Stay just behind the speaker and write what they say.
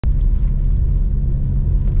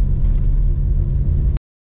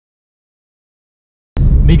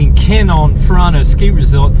Meeting Ken on Furano Ski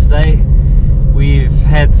Resort today. We've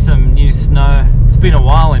had some new snow. It's been a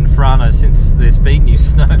while in Furano since there's been new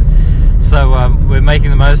snow, so we're making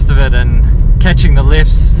the most of it and catching the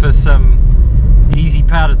lifts for some easy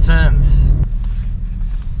powder turns.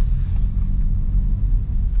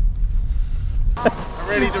 I'm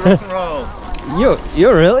ready to rock and roll.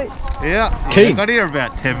 You're really? Yeah. Keen. Got here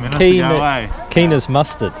about 10 minutes ago. Keen as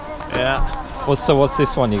mustard. Yeah. So what's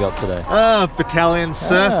this one you got today? Battalion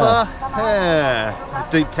Surfer. Yeah.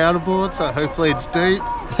 Deep powder board, so hopefully it's deep.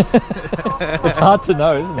 It's hard to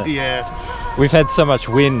know, isn't it? Yeah. We've had so much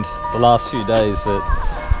wind the last few days that,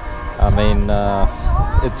 I mean,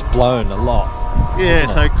 it's blown a lot. Yeah,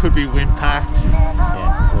 so it could be wind packed.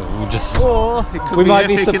 Yeah, we'll just. Or it could we be might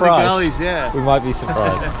be epic surprised. in the gullies, yeah. We might be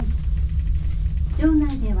surprised.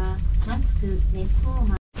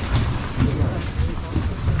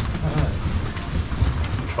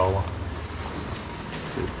 Controller.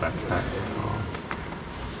 Backpack.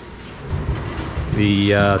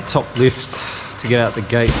 The top lift to get out the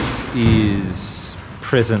gates is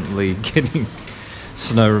presently getting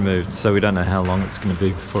snow removed, so we don't know how long it's going to be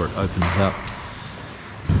before it opens up.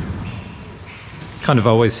 Kind of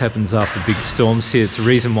always happens after big storms here. It's the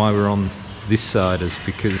reason why we're on this side, is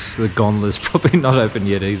because the gondola's probably not open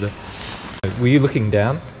yet either. Were you looking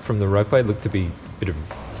down from the ropeway? It looked to be a bit of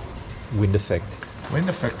wind effect. Wind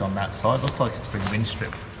effect on that side looks like it's been wind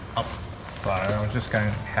stripped up. So I was just going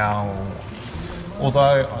how.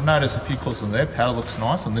 Although I noticed a few courses there, powder looks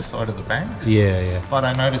nice on this side of the banks. Yeah, yeah. But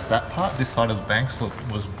I noticed that part, this side of the banks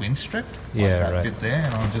was wind stripped. Yeah, like that right. bit there,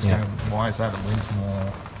 and I'm just going, why is that? The wind's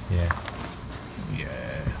more. Yeah.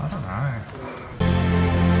 Yeah, I don't know.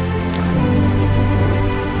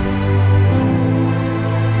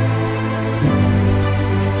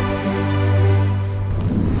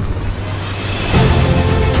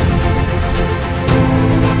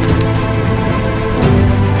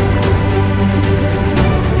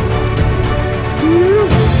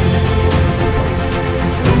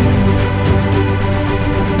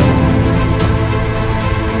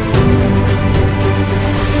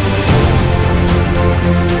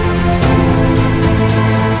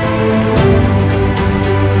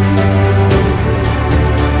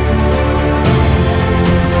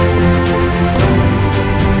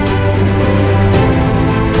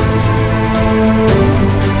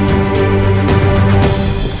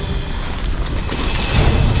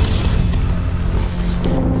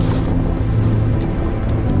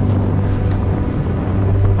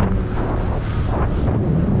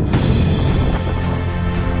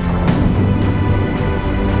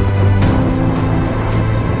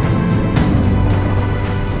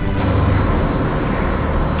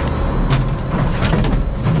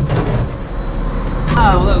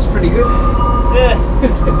 Well, that was pretty good. Yeah.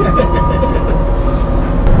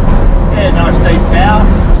 Yeah, nice deep power.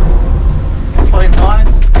 Clean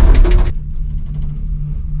lines.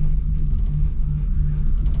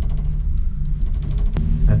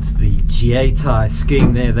 That's the Jietai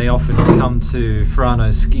skiing there. They often come to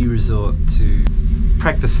Furano Ski Resort to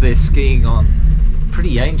practice their skiing on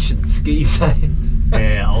pretty ancient skis.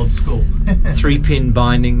 Yeah, old school. 3-pin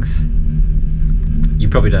bindings. You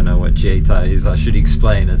probably don't know what Jietai is, I should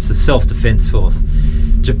explain. It's a self-defense force.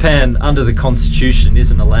 Japan, under the constitution,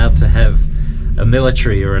 isn't allowed to have a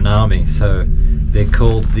military or an army, so they're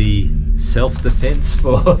called the self-defense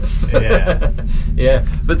force. Yeah. Yeah,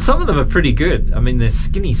 but some of them are pretty good. I mean, they're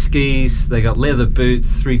skinny skis, they got leather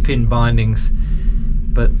boots, 3-pin bindings,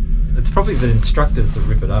 but it's probably the instructors that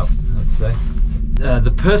rip it up, I'd say.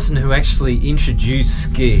 The person who actually introduced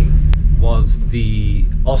skiing was the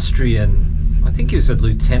Austrian, I think he was a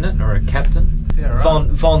lieutenant or a captain, Yeah, right.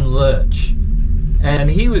 von Lurch,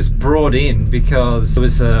 and he was brought in because there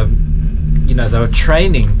was they were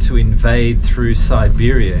training to invade through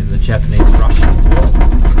Siberia in the Japanese-Russian War,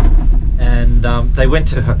 and they went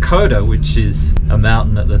to Hokkaido, which is a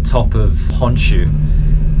mountain at the top of Honshu,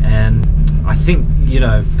 and I think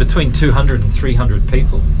between 200 and 300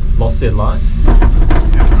 people lost their lives.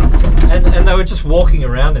 And they were just walking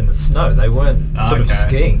around in the snow. They weren't sort of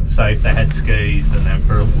skiing. So if they had skis, then they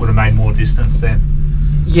would have made more distance then.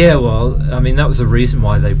 Yeah, well, I mean, that was the reason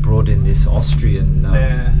why they brought in this Austrian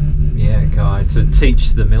guy to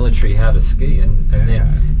teach the military how to ski. And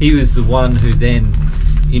then he was the one who then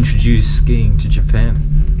introduced skiing to Japan.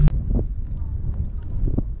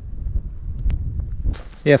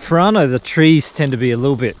 Yeah, Furano, the trees tend to be a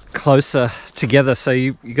little bit closer together, so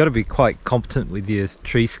you got to be quite competent with your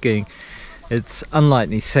tree skiing. It's unlike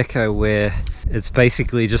Niseko, where it's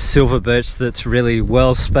basically just silver birch that's really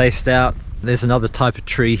well spaced out. There's another type of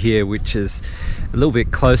tree here which is a little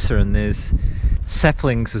bit closer, and there's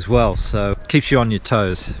saplings as well, so keeps you on your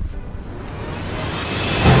toes.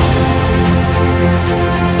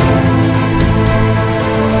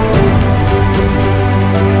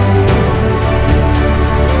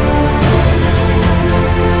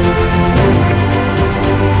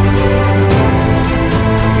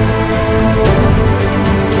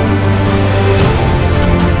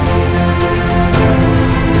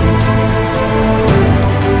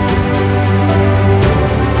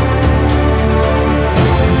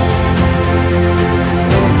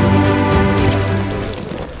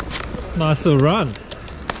 Nice little run.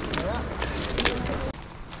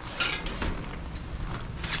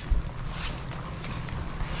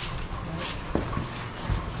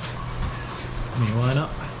 Let me line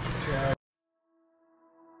up.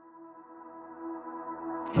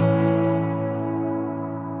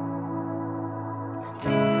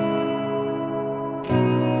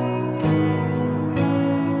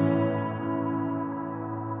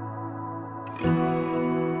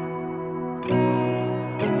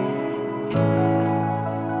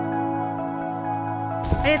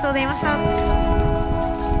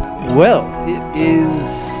 Well, it is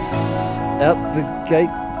out the gate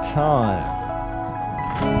time.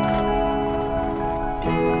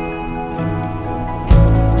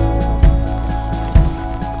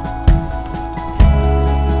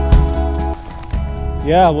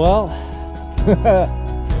 Yeah, well,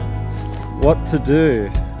 what to do?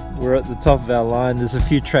 We're at the top of our line. There's a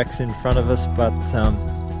few tracks in front of us, but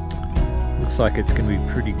looks like it's going to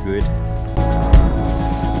be pretty good.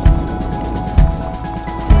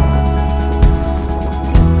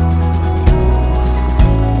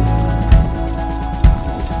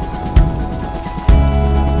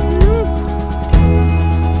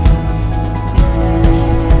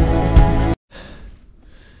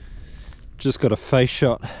 Just got a face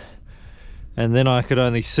shot, and then I could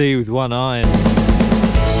only see with one eye.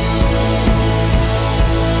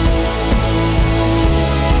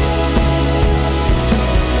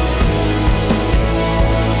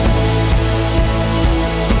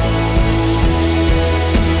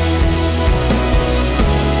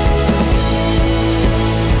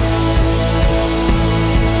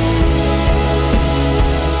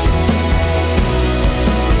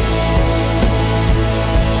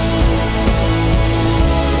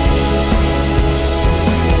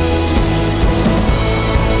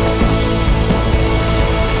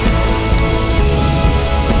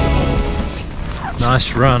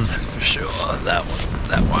 Nice run for sure, that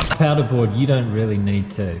one. Powder board, you don't really need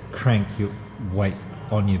to crank your weight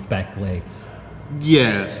on your back leg.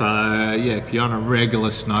 Yeah, so yeah, if you're on a regular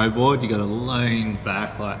snowboard, you got to lean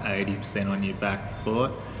back like 80% on your back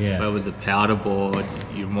foot. Yeah. But with the powder board,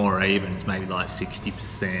 you're more even. It's maybe like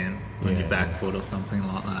 60% on your back foot or something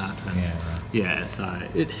like that. And yeah, so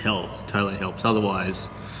it helps, totally helps. Otherwise,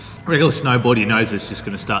 regular snowboard, your nose is just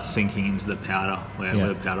going to start sinking into the powder, where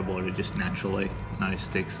with a powder board, it just naturally nose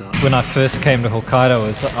sticks up. When I first came to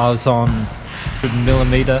Hokkaido, I was on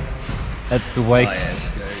 100mm at the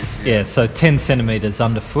waist. Yeah, so 10 centimeters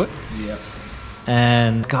underfoot. Yeah.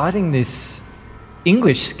 And guiding this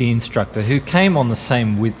English ski instructor who came on the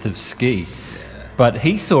same width of ski, but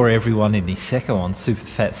he saw everyone in Niseko on super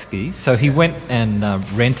fat skis, so he went and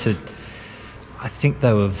rented, I think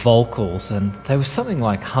they were Volkls, and they were something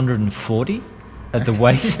like 140 at the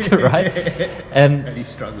waist, right? And he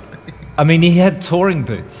struggled. I mean, he had touring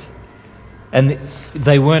boots, and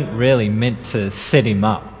they weren't really meant to set him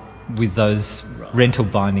up with those rental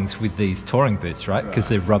bindings with these touring boots, right? Because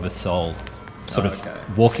they're rubber soled sort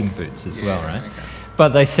of walking boots as well, right? Okay. But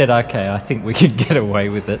they said, okay, I think we could get away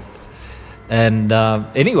with it. And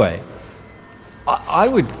anyway, I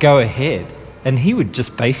would go ahead, and he would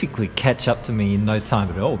just basically catch up to me in no time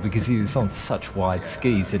at all, because he was on such wide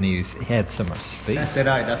skis and he had so much speed. That's it,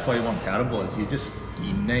 eh? That's why you want powder boards. You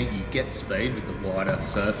get speed with the wider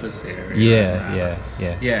surface area.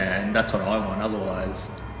 Yeah, and that's what I want. Otherwise,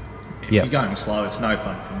 if you're going slow, it's no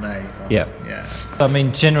fun for me. Yeah. I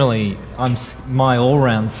mean, generally, my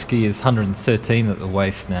all-round ski is 113 at the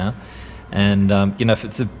waist now, and if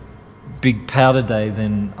it's a big powder day,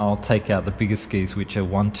 then I'll take out the bigger skis, which are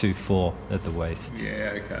 124 at the waist.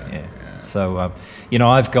 Yeah, okay. Yeah. So,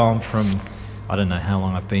 I've gone from, I don't know how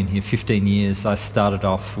long I've been here, 15 years. I started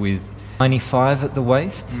off with 95 at the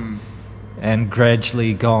waist, and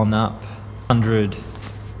gradually gone up 100,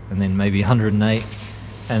 and then maybe 108,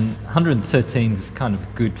 and 113 is kind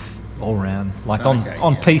of good all round. Like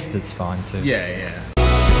on piste, it's fine too. Yeah.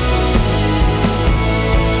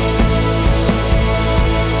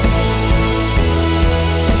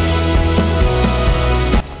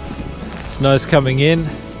 Snow's coming in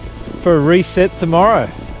for a reset tomorrow.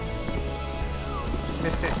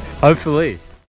 Hopefully.